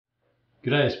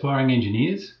G'day aspiring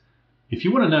engineers. If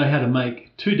you want to know how to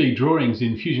make 2D drawings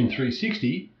in Fusion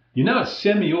 360, you know it's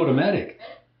semi-automatic.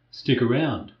 Stick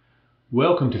around.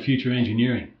 Welcome to Future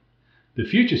Engineering. The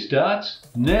future starts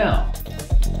now.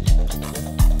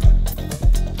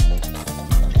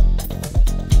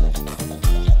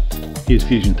 Here's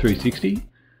Fusion 360,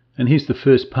 and here's the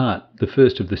first part, the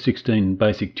first of the 16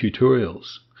 basic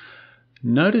tutorials.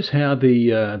 Notice how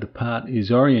the part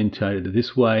is orientated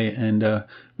this way, and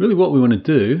really what we want to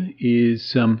do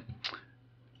is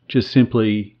just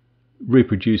simply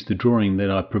reproduce the drawing that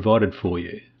I provided for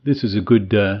you. This is a good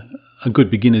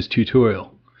beginner's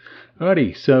tutorial.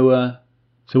 Alrighty, so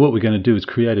what we're going to do is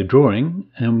create a drawing,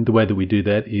 and the way that we do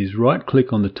that is right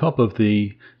click on the top of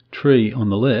the tree on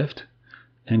the left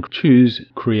and choose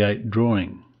Create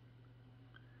Drawing.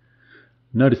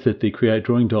 Notice that the Create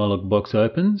Drawing dialog box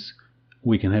opens.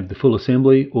 We can have the full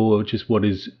assembly or just what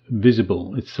is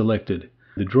visible. It's selected.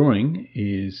 The drawing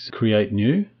is Create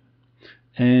New,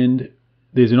 and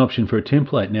there's an option for a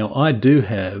template. Now I do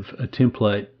have a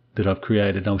template that I've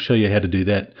created. I'll show you how to do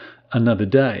that another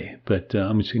day, but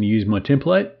I'm just going to use my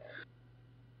template.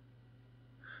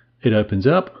 It opens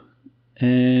up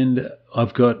and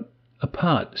I've got a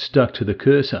part stuck to the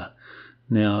cursor.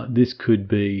 Now this could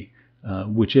be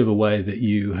whichever way that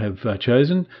you have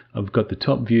chosen. I've got the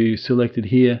top view selected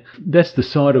here. That's the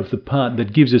side of the part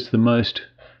that gives us the most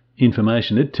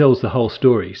information. It tells the whole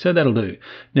story, so that'll do.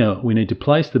 Now we need to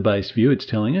place the base view, it's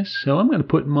telling us, so I'm going to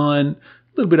put mine a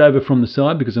little bit over from the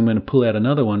side because I'm going to pull out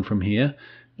another one from here,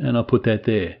 and I'll put that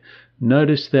there.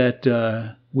 Notice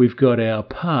that we've got our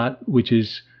part which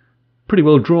is pretty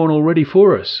well drawn already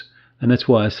for us, and that's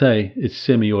why I say it's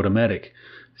semi-automatic.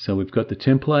 So we've got the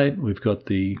template, we've got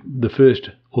the first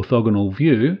orthogonal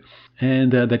view,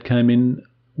 and that came in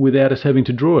without us having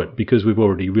to draw it because we've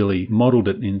already really modeled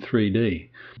it in 3D.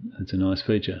 That's a nice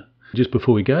feature. Just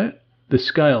before we go, the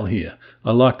scale here.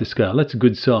 I like the scale. That's a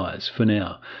good size for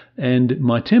now. And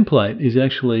my template is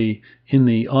actually in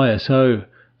the ISO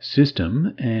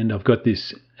system, and I've got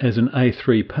this as an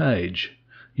A3 page.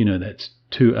 You know, that's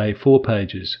 2 A4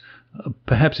 pages.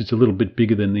 Perhaps it's a little bit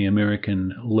bigger than the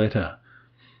American letter.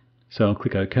 So I'll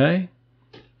click OK,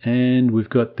 and we've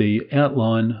got the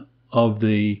outline of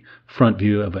the front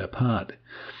view of our part.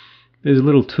 There's a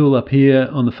little tool up here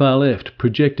on the far left,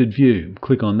 Projected View.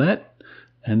 Click on that,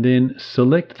 and then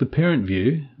select the parent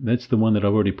view. That's the one that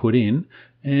I've already put in,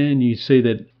 and you see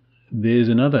that there's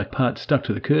another part stuck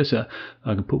to the cursor.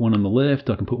 I can put one on the left,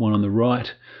 I can put one on the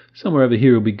right. Somewhere over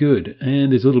here will be good,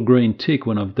 and there's a little green tick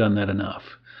when I've done that enough.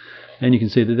 And you can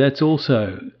see that that's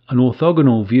also an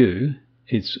orthogonal view.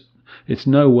 It's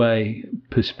no way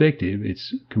perspective,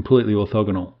 it's completely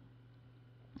orthogonal.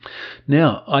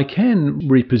 Now I can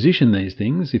reposition these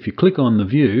things. If you click on the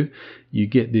view, you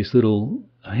get this little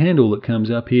handle that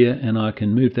comes up here, and I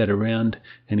can move that around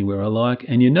anywhere I like.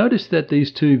 And you notice that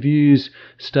these two views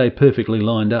stay perfectly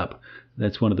lined up.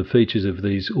 That's one of the features of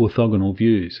these orthogonal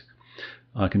views.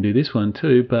 I can do this one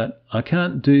too, but I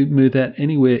can't move that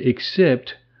anywhere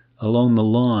except along the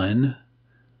line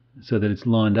so that it's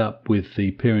lined up with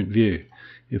the parent view.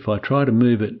 If I try to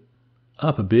move it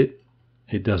up a bit,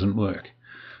 it doesn't work.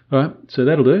 Alright, so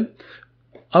that'll do.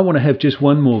 I want to have just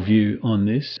one more view on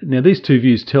this. Now these two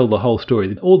views tell the whole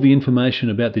story. All the information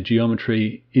about the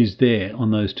geometry is there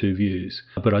on those two views.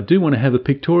 But I do want to have a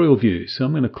pictorial view, so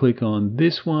I'm going to click on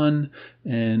this one,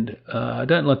 and I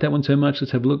don't like that one so much.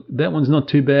 Let's have a look. That one's not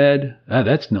too bad.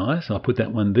 That's nice. I'll put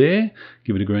that one there,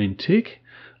 give it a green tick.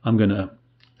 I'm going to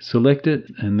select it,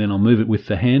 and then I'll move it with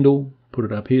the handle, put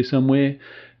it up here somewhere,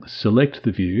 select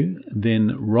the view,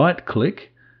 then right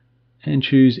click and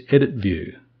choose Edit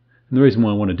View. And the reason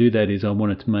why I want to do that is I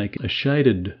want it to make a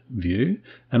shaded view,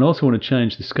 and I also want to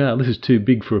change the scale. This is too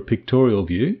big for a pictorial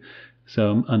view, so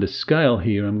I'm under Scale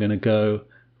here. I'm going to go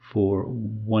for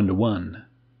 1:1.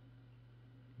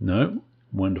 No,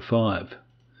 1:5.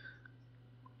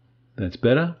 That's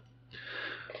better.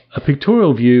 A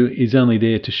pictorial view is only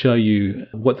there to show you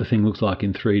what the thing looks like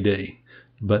in 3D,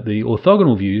 but the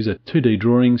orthogonal views are 2D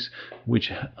drawings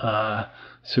which are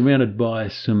surrounded by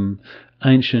some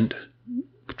ancient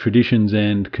traditions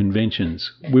and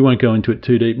conventions. We won't go into it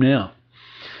too deep now.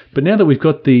 But now that we've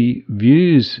got the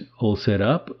views all set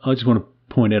up, I just want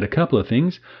to point out a couple of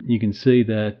things. You can see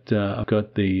that I've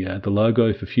got the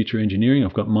logo for Future Engineering.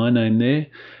 I've got my name there,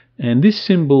 and this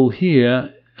symbol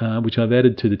here which I've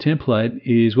added to the template,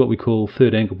 is what we call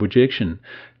third angle projection.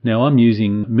 Now I'm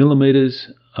using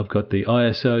millimeters. I've got the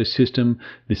ISO system.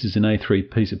 This is an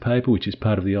A3 piece of paper, which is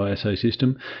part of the ISO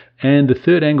system. And the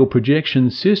third angle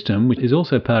projection system, which is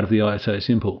also part of the ISO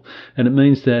symbol. And it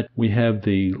means that we have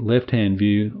the left-hand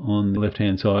view on the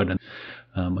left-hand side. And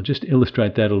I'll just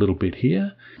illustrate that a little bit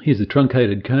here. Here's the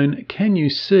truncated cone. Can you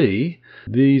see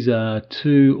these are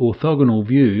two orthogonal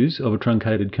views of a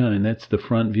truncated cone? That's the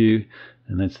front view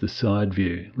and that's the side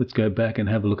view. Let's go back and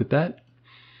have a look at that.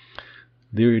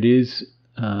 There it is.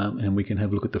 And we can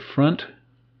have a look at the front,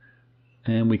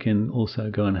 and we can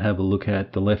also go and have a look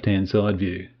at the left-hand side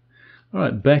view.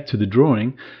 Alright, back to the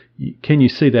drawing. Can you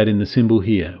see that in the symbol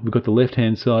here? We've got the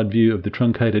left-hand side view of the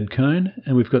truncated cone,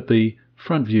 and we've got the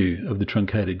front view of the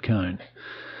truncated cone.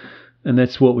 And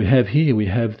that's what we have here. We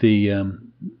have the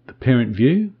parent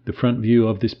view, the front view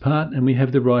of this part, and we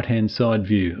have the right-hand side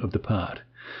view of the part.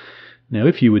 Now,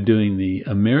 if you were doing the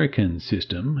American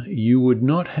system, you would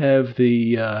not have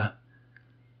the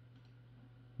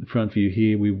front view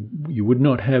here. You would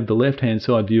not have the left-hand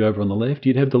side view over on the left.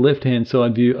 You'd have the left-hand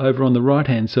side view over on the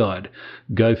right-hand side.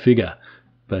 Go figure.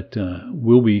 But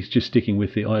we'll be just sticking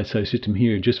with the ISO system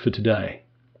here just for today.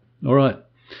 Alright,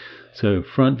 so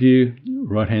front view,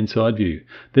 right-hand side view.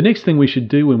 The next thing we should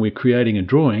do when we're creating a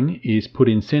drawing is put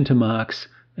in center marks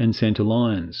and center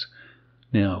lines.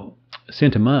 Now,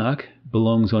 center mark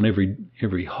belongs on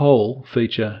every whole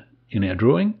feature in our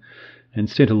drawing, and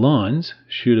center lines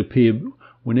should appear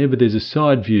whenever there's a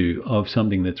side view of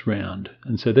something that's round.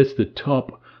 And so that's the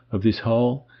top of this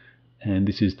hole, and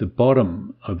this is the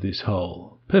bottom of this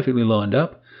hole. Perfectly lined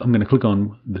up. I'm going to click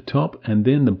on the top and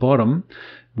then the bottom,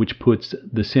 which puts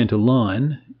the center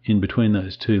line in between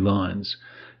those two lines.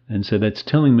 And so that's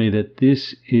telling me that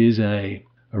this is a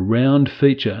round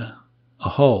feature, a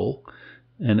hole,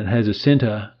 and it has a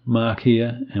center mark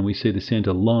here, and we see the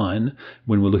center line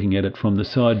when we're looking at it from the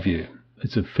side view.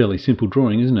 It's a fairly simple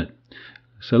drawing, isn't it?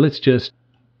 So let's just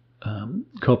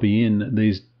copy in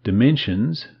these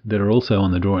dimensions that are also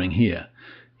on the drawing here.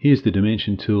 Here's the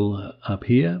dimension tool up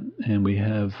here, and we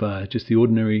have just the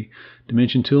ordinary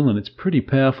dimension tool, and it's pretty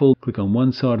powerful. Click on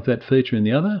one side of that feature and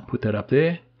the other, put that up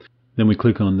there. Then we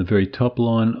click on the very top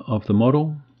line of the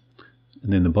model,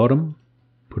 and then the bottom,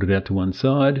 put it out to one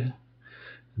side.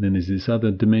 And then there's this other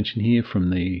dimension here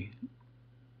from the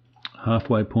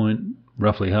halfway point,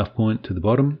 roughly half point, to the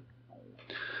bottom.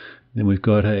 Then we've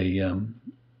got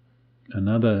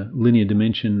another linear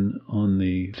dimension on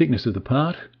the thickness of the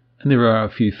part, and there are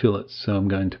a few fillets, so I'm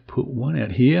going to put one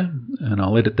out here, and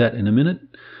I'll edit that in a minute.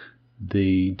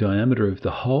 The diameter of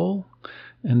the hole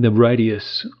and the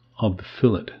radius of the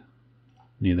fillet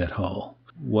near that hole.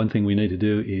 One thing we need to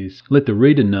do is let the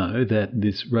reader know that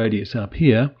this radius up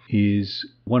here is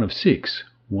one of 6.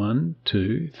 1,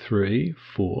 2, 3,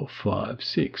 4, 5,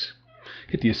 6.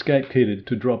 Hit the escape key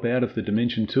to drop out of the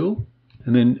dimension tool,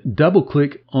 and then double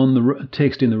click on the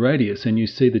text in the radius, and you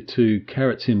see the two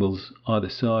caret symbols either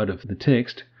side of the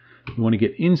text. You want to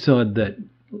get inside that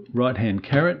right hand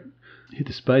caret, hit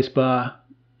the space bar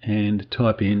and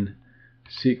type in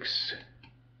 6,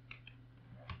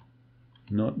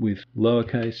 not with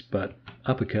lowercase but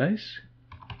uppercase.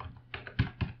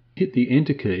 Hit the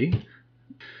enter key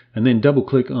and then double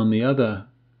click on the other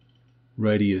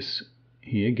radius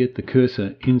here, get the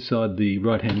cursor inside the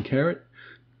right hand caret,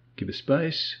 give a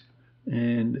space,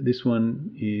 and this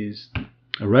one is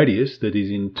a radius that is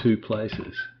in 2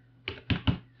 places.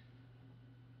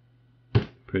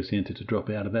 Press enter to drop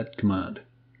out of that command.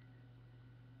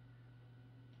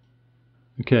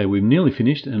 Okay, we've nearly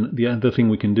finished, and the other thing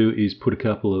we can do is put a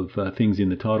couple of things in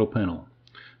the title panel.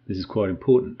 This is quite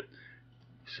important.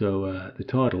 So the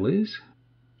title is,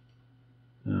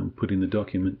 put in the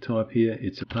document type here,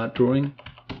 it's a part drawing.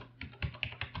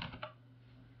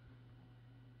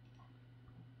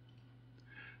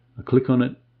 I click on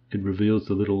it, it reveals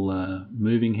the little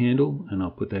moving handle, and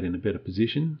I'll put that in a better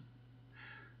position.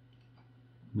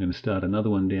 I'm going to start another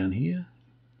one down here.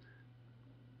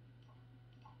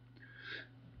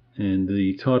 And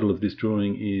the title of this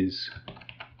drawing is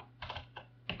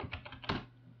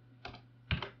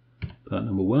part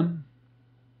number 1.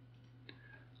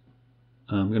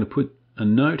 I'm going to put a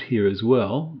note here as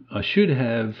well. I should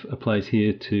have a place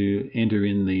here to enter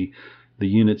in the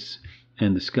units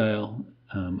and the scale.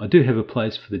 I do have a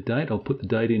place for the date. I'll put the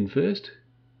date in first.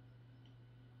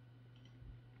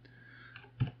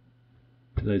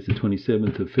 Today's the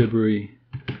 27th of February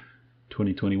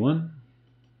 2021.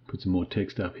 Put some more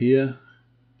text up here.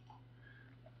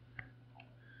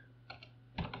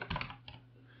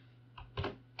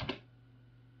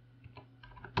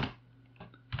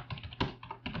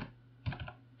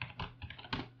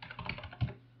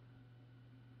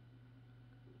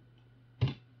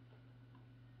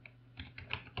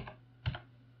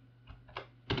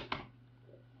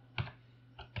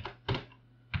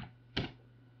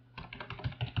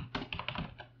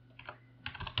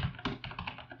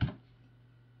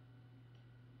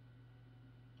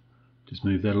 Just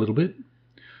move that a little bit.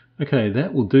 Okay,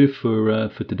 that will do for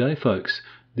today, folks.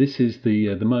 This is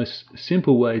the most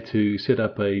simple way to set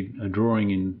up a drawing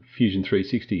in Fusion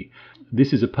 360.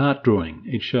 This is a part drawing.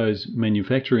 It shows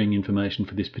manufacturing information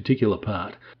for this particular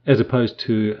part, as opposed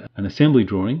to an assembly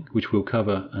drawing, which we'll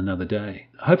cover another day.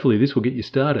 Hopefully this will get you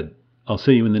started. I'll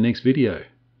see you in the next video.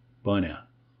 Bye now.